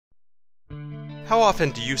How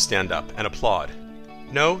often do you stand up and applaud?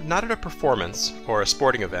 No, not at a performance or a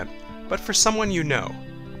sporting event, but for someone you know.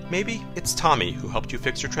 Maybe it's Tommy who helped you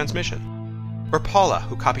fix your transmission. Or Paula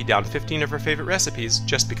who copied down 15 of her favorite recipes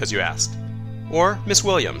just because you asked. Or Miss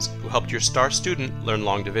Williams who helped your star student learn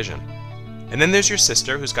long division. And then there's your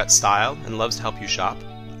sister who's got style and loves to help you shop.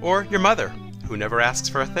 Or your mother who never asks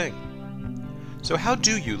for a thing. So how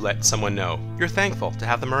do you let someone know you're thankful to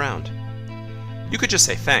have them around? You could just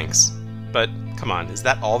say thanks, but come on, is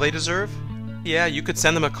that all they deserve? Yeah, you could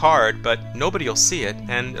send them a card, but nobody will see it,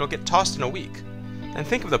 and it'll get tossed in a week. And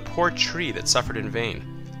think of the poor tree that suffered in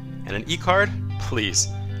vain. And an e-card? Please,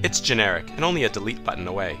 it's generic and only a delete button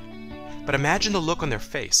away. But imagine the look on their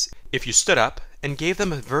face if you stood up and gave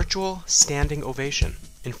them a virtual standing ovation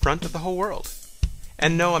in front of the whole world.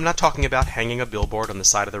 And no, I'm not talking about hanging a billboard on the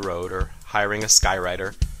side of the road or hiring a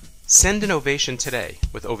skywriter. Send an ovation today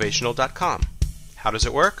with Ovational.com. How does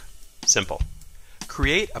it work? Simple.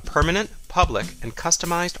 Create a permanent, public, and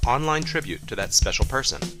customized online tribute to that special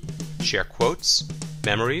person. Share quotes,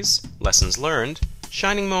 memories, lessons learned,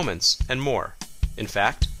 shining moments, and more. In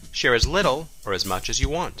fact, share as little or as much as you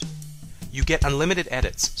want. You get unlimited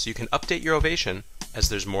edits, so you can update your ovation as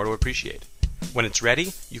there's more to appreciate. When it's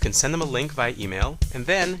ready, you can send them a link via email and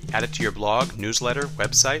then add it to your blog, newsletter,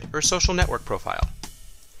 website, or social network profile.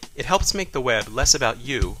 It helps make the web less about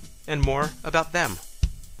you and more about them.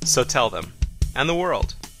 So tell them, and the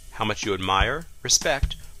world, how much you admire,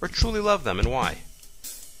 respect, or truly love them and why.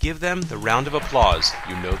 Give them the round of applause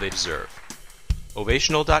you know they deserve.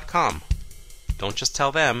 Ovational.com. Don't just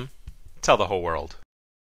tell them, tell the whole world.